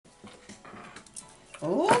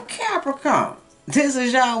Oh, Capricorn. This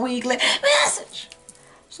is y'all weekly message.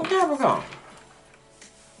 So Capricorn.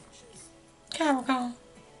 Capricorn.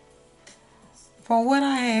 From what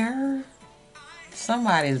I heard,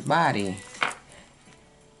 somebody's body,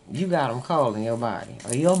 you got them calling your body.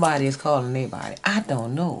 Or your body is calling their body. I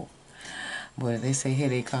don't know. But they say, here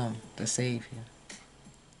they come to save you.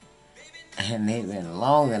 And they've been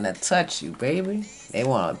longing to touch you, baby. They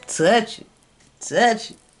want to touch you. Touch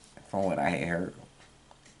you. From what I had heard.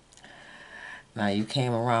 Now you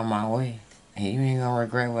came around my way. And you ain't going to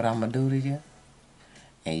regret what I'm going to do to you.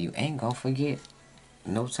 And you ain't going to forget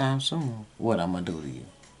no time soon what I'm going to do to you.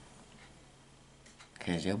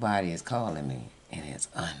 Because your body is calling me. And it's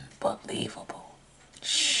unbelievable.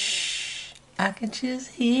 Shh. I can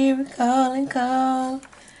just hear it calling, call.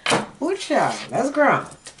 What y'all? Let's ground.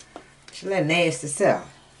 She let nasty self.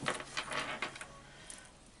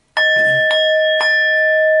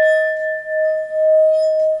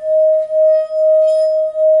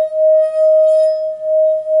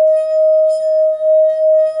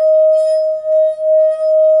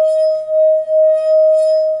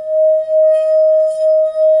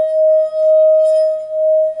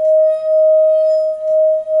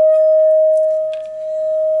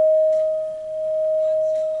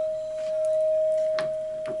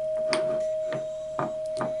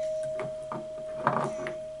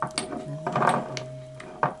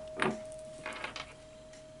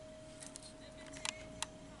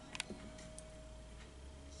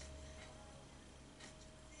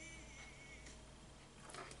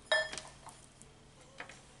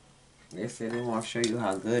 They said they want to show you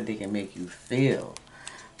how good they can make you feel.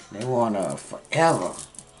 They want to forever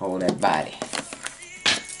hold that body.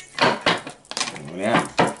 Yeah.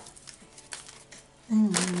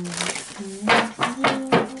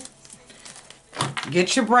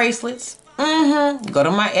 Get your bracelets. Go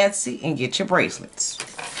to my Etsy and get your bracelets.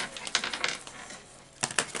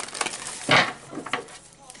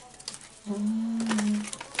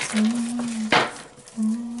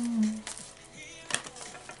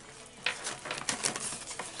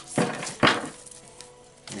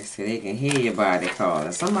 So they can hear your body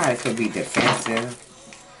calling. Somebody could be defensive.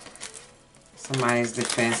 Somebody's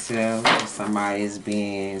defensive. Somebody's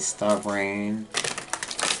being stubborn.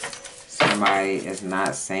 Somebody is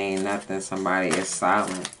not saying nothing. Somebody is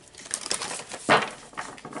silent.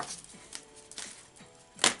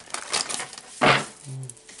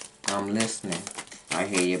 I'm listening. I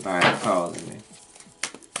hear your body calling me.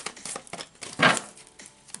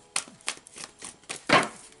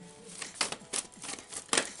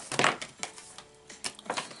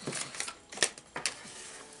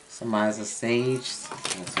 Somebody's a sage,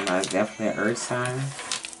 and somebody's definitely an earth sign.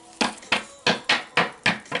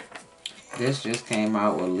 This just came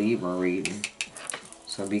out with Libra reading.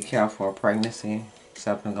 So be careful of pregnancy.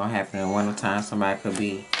 Something's going to happen in wintertime. Somebody could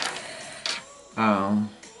be,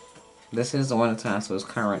 this is the wintertime, so it's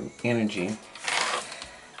current energy.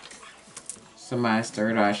 Somebody's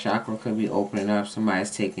third eye chakra could be opening up.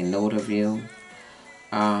 Somebody's taking note of you.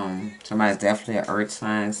 Somebody's definitely an earth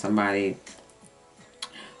sign. Somebody...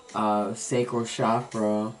 sacral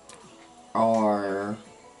chakra or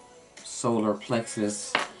solar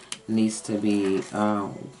plexus needs to be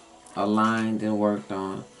aligned and worked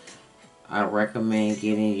on. I recommend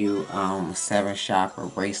getting you a 7 chakra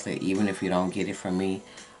bracelet. Even if you don't get it from me,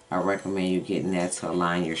 I recommend you getting that to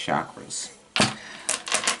align your chakras.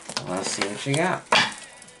 Let's see what you got.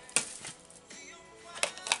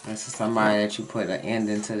 This is somebody that you put an end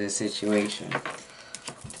into this situation.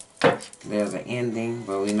 There's an ending,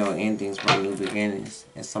 but we know endings bring new beginnings.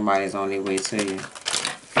 And somebody's on their way to you.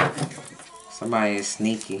 Somebody is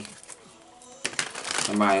sneaky.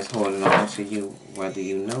 Somebody's holding on to you, whether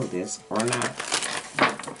you know this or not.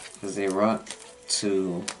 Because they want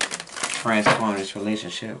to transform this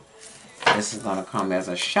relationship. This is going to come as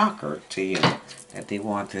a shocker to you. That they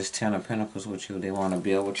want this 10 of Pentacles with you. They want to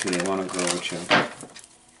build with you. They want to grow with you.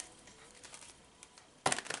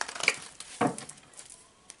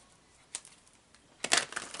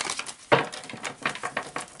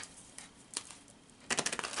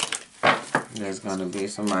 There's going to be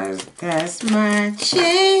somebody's, that's my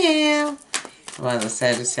chill. Somebody's a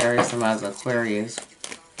Sagittarius, somebody's Aquarius.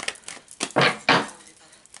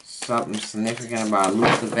 Something significant about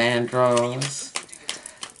Luther Vandross.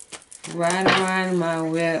 Riding my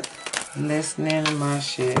whip, listening to my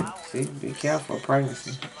shit. See, be careful of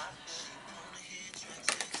pregnancy.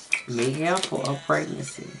 Be careful of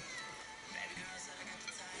pregnancy.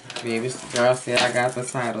 Baby girl said I got the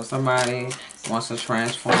title. Somebody wants to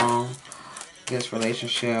transform this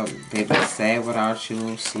relationship. They've been sad without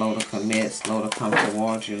you, slow to commit, slow to come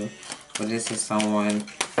towards you. But this is someone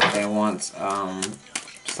that wants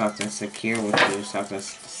something secure with you, something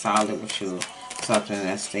solid with you, something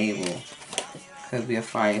that's stable. Could be a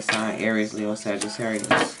fire sign, Aries, Leo,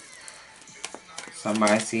 Sagittarius.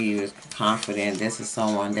 Somebody see you as confident. This is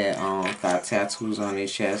someone that got tattoos on their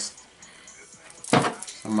chest.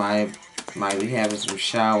 Somebody might be having some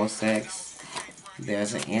shower sex.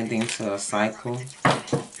 There's an ending to a cycle.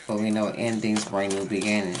 But we know endings bring new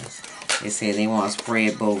beginnings. They say they want to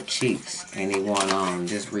spread both cheeks. And they want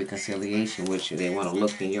this reconciliation with you. They want to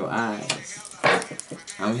look in your eyes.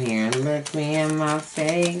 I'm hearing, look me in my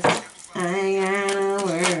face. I ain't got no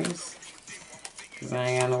words. Because I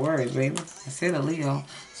ain't got no words, baby. I said a Leo.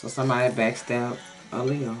 So somebody backstabbed a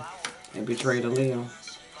Leo. They betrayed a Leo.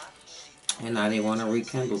 And now they want to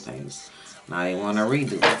rekindle things. Now they want to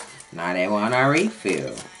redo. Now they want to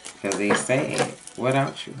refill. Because they sad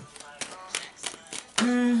without you.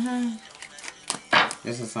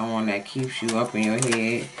 This is someone that keeps you up in your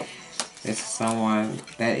head. This is someone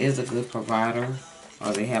that is a good provider.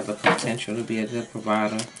 Or they have the potential to be a good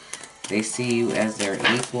provider. They see you as their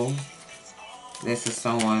equal. This is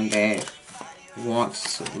someone that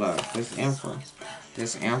wants to love. This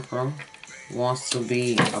Emperor wants to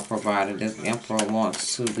be a provider. This Emperor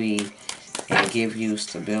wants to be and give you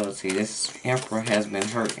stability. This Emperor has been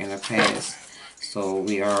hurt in the past. So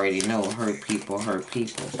we already know hurt people hurt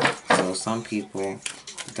people. So some people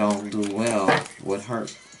don't do well with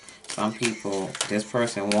hurt. Some people, this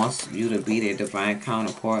person wants you to be their divine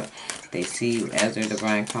counterpart. They see you as their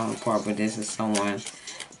divine counterpart, but this is someone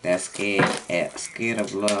that's scared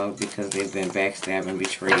of love because they've been backstabbed and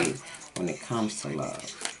betrayed when it comes to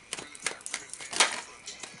love.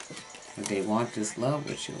 But they want this love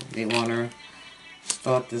with you. They want to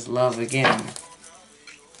start this love again.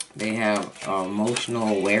 They have emotional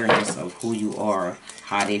awareness of who you are,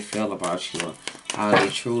 how they feel about you, how they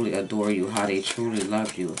truly adore you, how they truly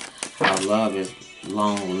love you, how love is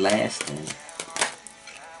long-lasting.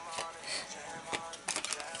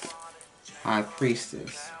 High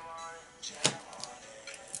Priestess.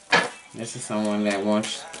 This is someone that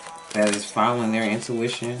is following their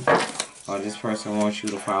intuition, or this person wants you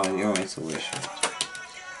to follow your intuition.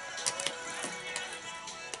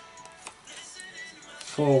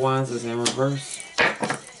 Four of Wands is in reverse.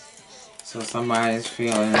 So somebody's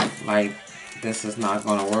feeling like this is not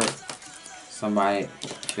going to work. Somebody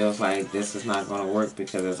feels like this is not going to work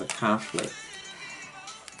because there's a conflict.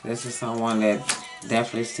 This is someone that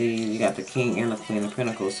definitely sees you got the King and the Queen of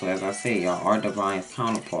Pentacles. So as I say, y'all are divine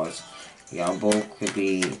counterparts. Y'all both could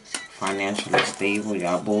be financially stable.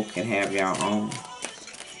 Y'all both can have your own.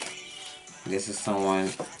 This is someone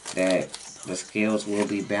that the scales will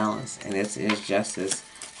be balanced. And this is justice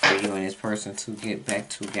for you and this person to get back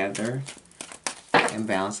together and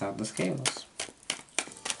balance out the scales.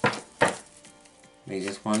 They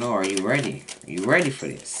just want to know, are you ready? Are you ready for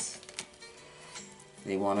this?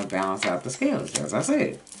 They want to balance out the scales, as I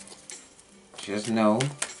said. Just know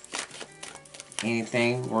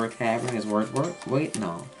anything worth having is worth waiting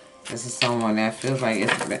on. This is someone that feels like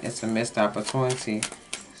it's a missed opportunity.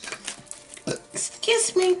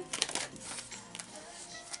 Excuse me.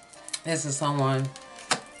 This is someone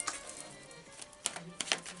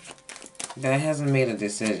that hasn't made a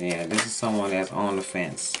decision yet. This is someone that's on the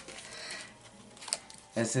fence.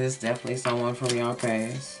 This is definitely someone from your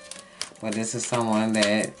past. But this is someone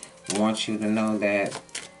that wants you to know that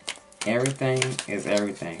everything is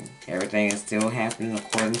everything. Everything is still happening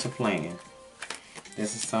according to plan.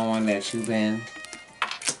 This is someone that you've been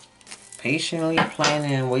patiently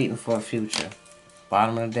planning and waiting for a future.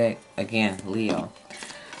 Bottom of the deck, again, Leo.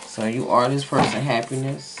 So you are this person's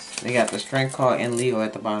happiness. They got the Strength card and Leo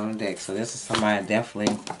at the bottom of the deck. So this is somebody that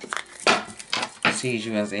definitely sees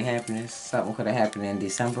you as their happiness. Something could have happened in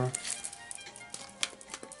December.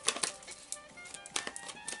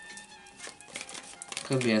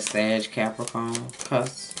 Could be a Sag, Capricorn,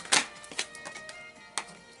 cusp.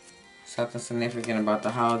 Something significant about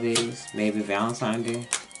the holidays. Maybe Valentine's Day.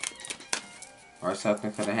 Or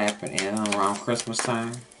something could have happened around Christmas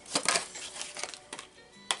time.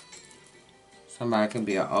 Somebody could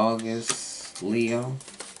be an August Leo.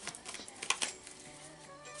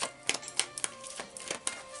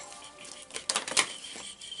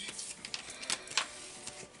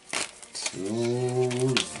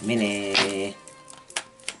 Too many.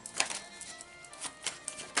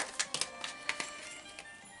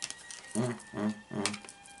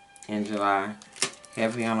 In July,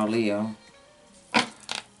 heavy on a Leo.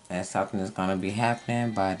 And something is going to be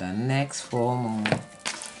happening by the next full moon.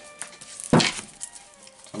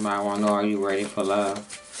 Somebody want to know, are you ready for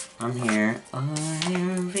love? I'm here. I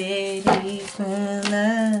am ready for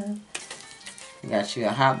love. Got you a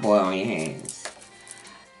hot boy on your hands.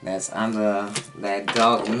 That's under that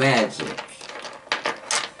dark magic.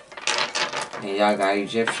 And y'all got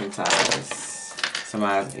Egyptian ties.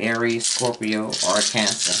 Somebody's Aries, Scorpio, or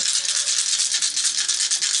Cancer.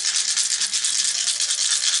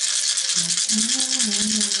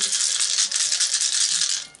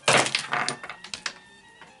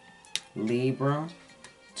 Libra,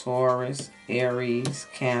 Taurus, Aries,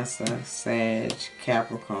 Cancer, Sag,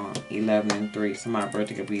 Capricorn, 11 and 3. Somebody's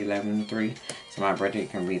birthday could be 11 and 3. Somebody's birthday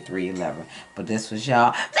can be 3/11. But this was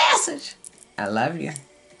y'all message. I love you.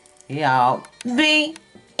 Y'all be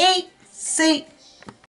easy.